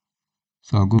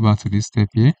 So I'll go back to this step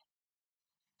here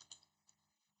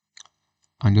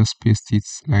and just paste it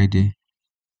right there.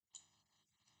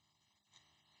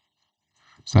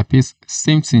 So I paste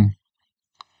same thing.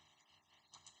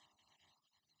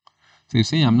 So you're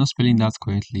saying I'm not spelling that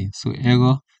correctly. So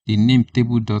error, the name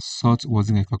table.sort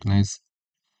wasn't recognized.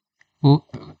 Oh,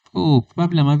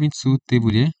 probably I'm having two table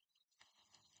there.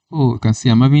 Oh, you can see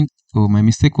I'm having, oh, my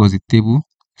mistake was the table.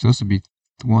 It's supposed to be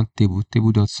one table,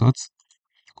 table.sort.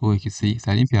 Oh, you can see,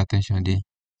 so I didn't pay attention there.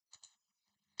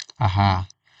 Aha.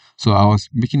 So I was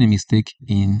making a mistake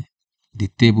in the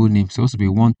table name. It's supposed to be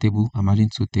one table. I'm adding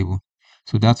two table.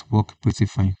 So that worked pretty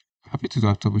fine. Happy to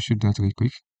troubleshoot that real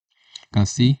quick. can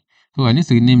see. So I need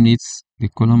to rename it, the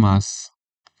column as,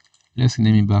 let's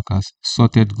rename it back as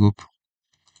sorted group.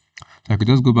 So I could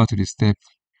just go back to the step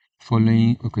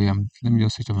following. Okay, let me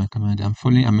just switch on my camera.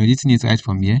 I'm editing it right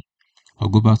from here. I'll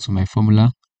go back to my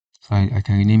formula. So I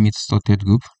can rename it sorted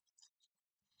group.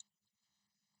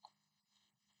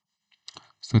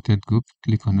 Sorted group,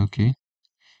 click on OK. You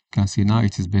can see now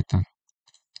it is better.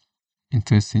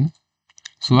 Interesting.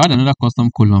 So add another custom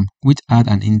column which add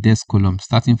an index column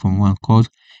starting from 1 called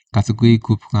category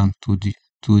group rank to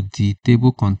the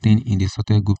table contained in the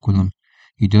sorted group column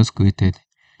you just created.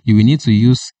 You will need to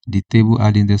use the table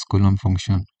add index column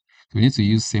function. So we need to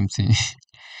use same thing.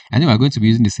 I think we're going to be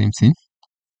using the same thing,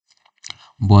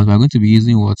 but we're going to be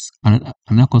using what's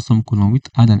another custom column which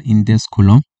add an index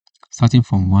column starting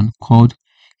from 1 called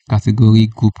category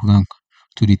group rank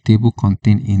to the table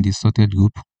contained in the sorted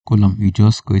group column you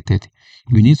just created.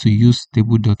 We need to use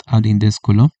table.add index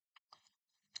column.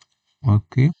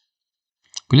 Okay,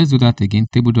 let's do that again.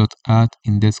 Table.add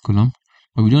index column,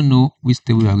 but we don't know which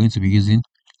table we are going to be using.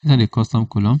 Let's add a custom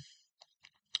column.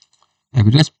 I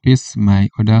could just paste my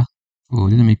other. Oh,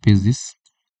 let me paste this.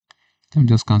 Let me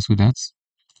just cancel that.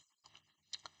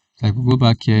 So I could go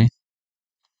back here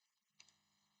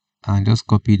and just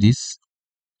copy this.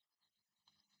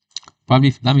 Probably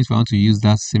that means we want to use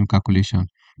that same calculation.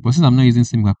 But since I'm not using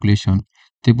same calculation,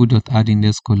 table.add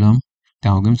index column,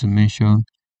 then I'm going to mention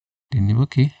the name.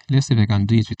 Okay, let's see if I can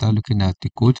do it without looking at the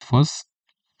code first.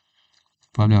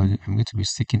 Probably I'm going to be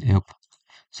seeking help.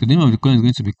 So the name of the column is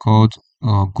going to be called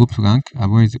grouped rank.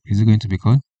 What is it going to be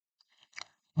called?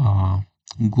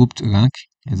 Grouped rank,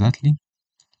 exactly.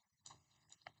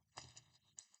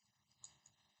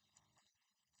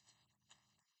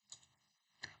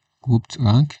 Grouped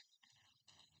rank.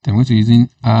 Then I'm going to be using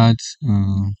add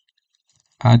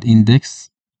index,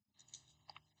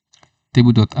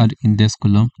 table.add index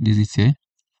column. This is here.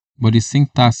 But the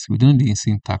syntax, we don't know the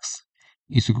syntax.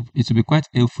 It will be quite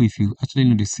helpful if you actually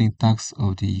know the syntax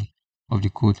of the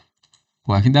code.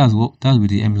 Well, I think that's with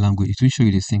the M language. It will show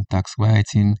you the syntax while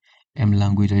writing M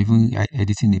language or even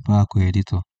editing the Power Query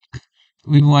editor.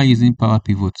 Even while using Power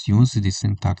Pivot, you won't see the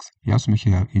syntax. You have to make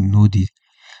sure you know the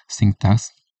syntax.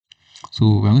 So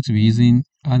we're going to be using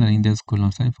add an index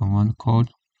column starting from 1 called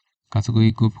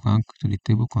category group rank to the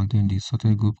table contained the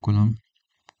sorted group column.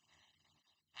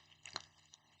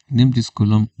 Name this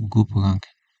column group rank.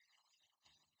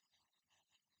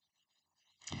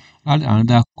 Add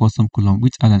another custom column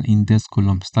which add an index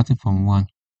column starting from 1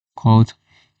 called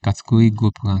category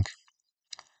group rank.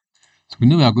 So we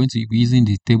know we are going to be using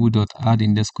the table.add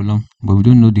index column, but we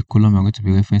don't know the column we're going to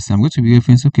be referencing. I'm going to be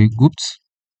referencing, okay, grouped.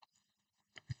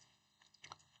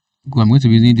 I'm going to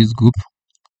be using this group,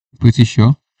 pretty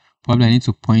sure. Probably I need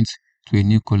to point to a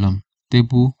new column.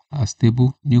 Table as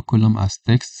table, new column as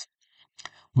text.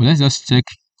 But let's just check.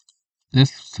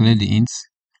 Let's select the ints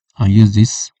and use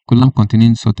this column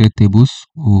containing sorted tables.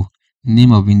 Oh,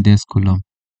 name of index column.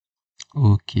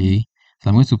 Okay, so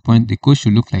I'm going to point. The code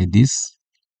should look like this.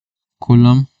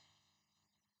 Column.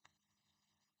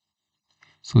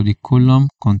 So the column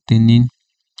containing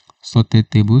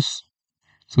sorted tables.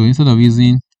 So instead of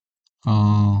using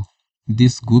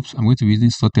these groups, I'm going to be using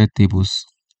sorted tables.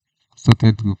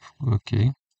 Sorted group.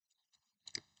 Okay.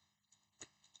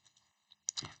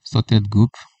 Sorted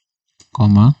group,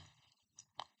 comma.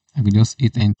 I could just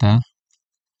hit enter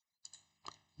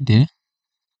there.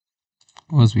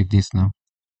 What's with this now?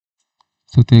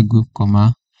 Sorted group,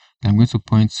 comma. I'm going to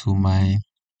point to my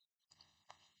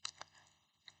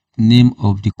name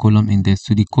of the column index.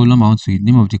 So the column I want to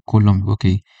name of the column.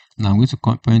 Okay. Now I'm going to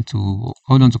point to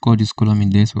hold on to call this column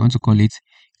index. We want to call it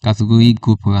category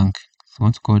group rank. So I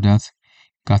want to call that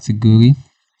category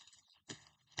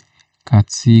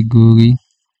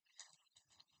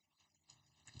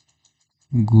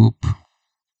group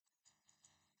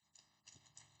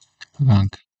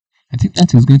rank. I think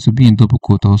that is going to be in double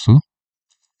quote also,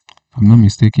 if I'm not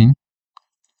mistaken.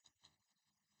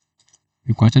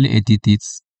 You can actually edit it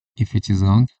if it is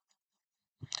wrong.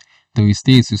 The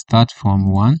mistake is to start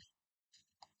from 1.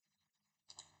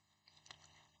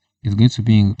 It's going to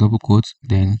be in double quotes,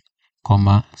 then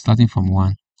comma, starting from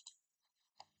 1.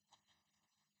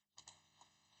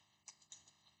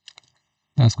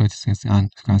 That's quite interesting. And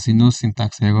you can see no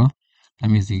syntax error. That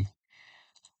means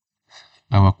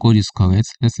our code is correct.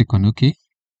 Let's click on OK.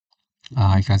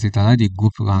 You can see it already the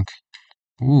group rank.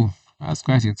 Oh, that's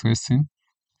quite interesting.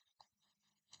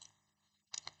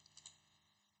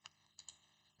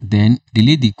 Then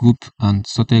delete the group and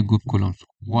sorted group columns.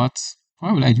 What?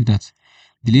 Why will I do that?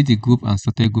 Delete the group and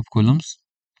sorted group columns.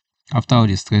 After all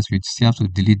the stress, we still have to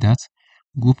delete that.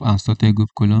 Group and sorted group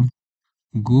column.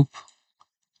 Group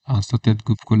unsorted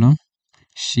group column,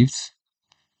 shift,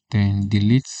 then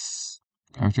delete.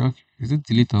 Actually, is it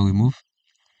delete or remove?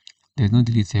 There's no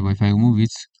delete here, but if I remove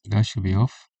it, that should be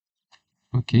off.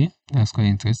 Okay, that's quite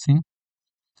interesting.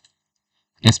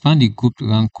 Expand the group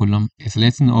rank column,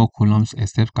 selecting all columns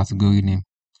except category name.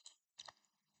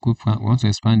 Group rank, we want to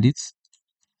expand it,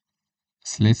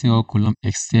 selecting all columns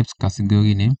except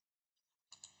category name. You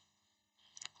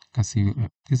can see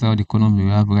these are the columns we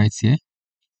have right here.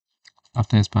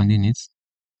 After expanding it,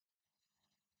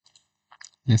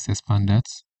 let's expand that,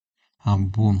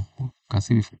 and boom, you can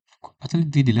see we actually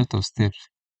did a lot of steps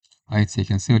right here. You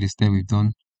can see all the steps we've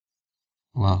done.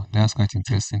 Wow, that's quite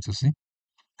interesting to see.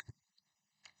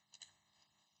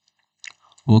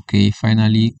 Okay,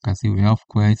 finally, you can see we have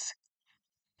quite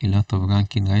a lot of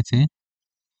ranking right here.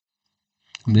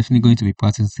 I'm definitely going to be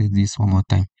practicing this one more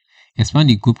time. Expand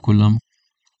the group column,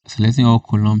 selecting all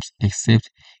columns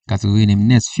except category name.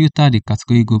 Next, filter the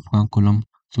category group rank column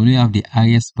to only have the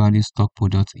highest value stock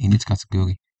product in each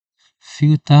category.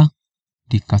 Filter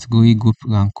the category group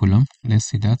rank column. Let's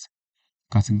see that.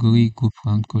 Category group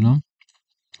rank column.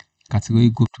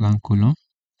 Category group rank column.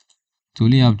 To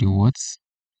only have the words.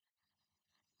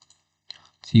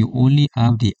 So you only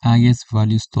have the highest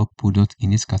value stock product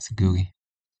in each category.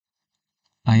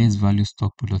 Highest value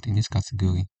stock product in each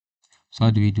category. So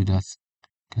how do we do that?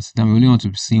 Because then we only want to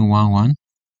be seeing one.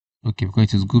 Okay, because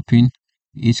it is grouping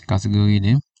each category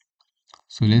name.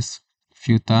 So let's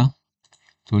filter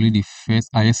to only the first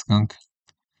highest rank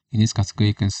in each category.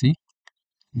 You can see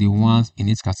the ones in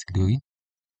each category,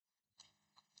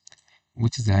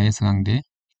 which is the highest rank there.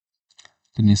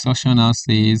 So the instruction now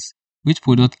says which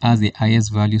product has the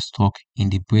highest value stock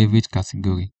in the beverage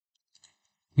category.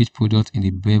 Which product in the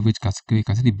beverage category? You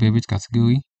can see the beverage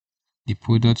category. The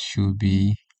product should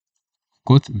be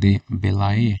Côte de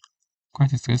Belaye.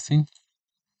 Quite interesting.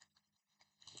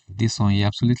 This one here,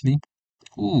 absolutely.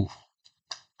 Ooh,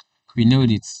 we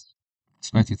nailed it. It's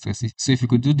quite interesting. So if you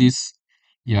could do this,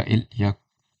 you're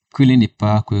killing the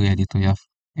Power Query editor. Is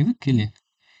it killing?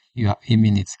 You are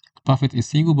aiming it. Perfect. A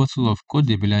single bottle of Côte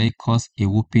de Belaye costs a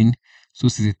whopping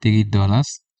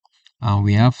 $263, and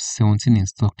we have 17 in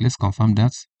stock. Let's confirm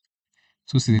that.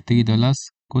 $263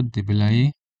 Côte de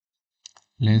Belaye.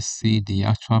 Let's see the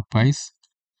actual price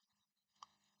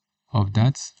of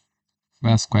that.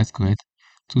 That's quite correct.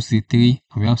 263,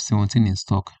 and we have 17 in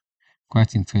stock.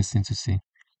 Quite interesting to see.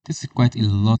 This is quite a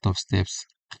lot of steps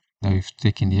that we've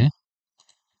taken here.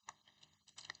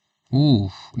 Ooh,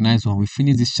 nice one. We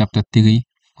finished this chapter 3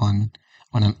 on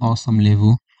an awesome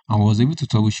level and was able to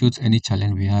troubleshoot any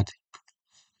challenge we had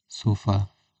so far.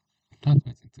 That's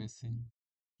quite interesting.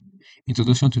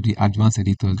 Introduction to the advanced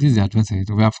editor. This is the advanced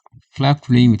editor. We have flag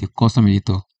playing with the custom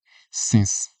editor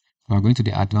since we are going to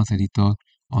the advanced editor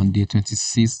on day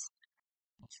 26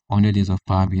 100 days of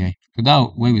Power BI. So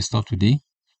that's where we stop today.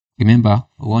 Remember,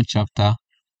 one chapter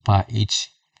per each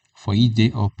for each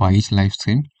day or per each live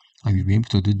stream, and we'll be able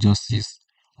to do justice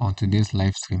on today's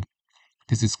live stream.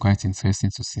 This is quite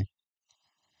interesting to see.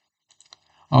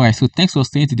 Alright, so thanks for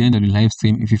staying to the end of the live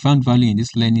stream. If you found value in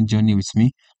this learning journey with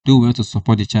me, do well to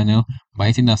support the channel by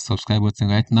hitting that subscribe button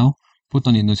right now. Put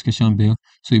on the notification bell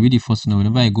so you'll be the first to know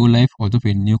whenever I go live or drop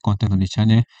a new content on the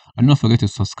channel. And don't forget to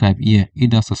subscribe here.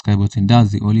 Hit that subscribe button.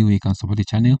 That's the only way you can support the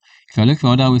channel. If you're looking for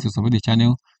other ways to support the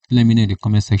channel, let me know in the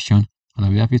comment section and I'll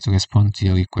be happy to respond to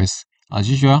your requests. As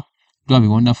usual, do have a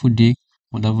wonderful day,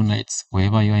 wonderful nights,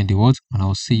 wherever you are in the world, and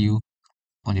I'll see you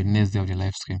on the next day of the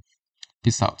live stream.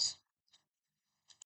 Peace out.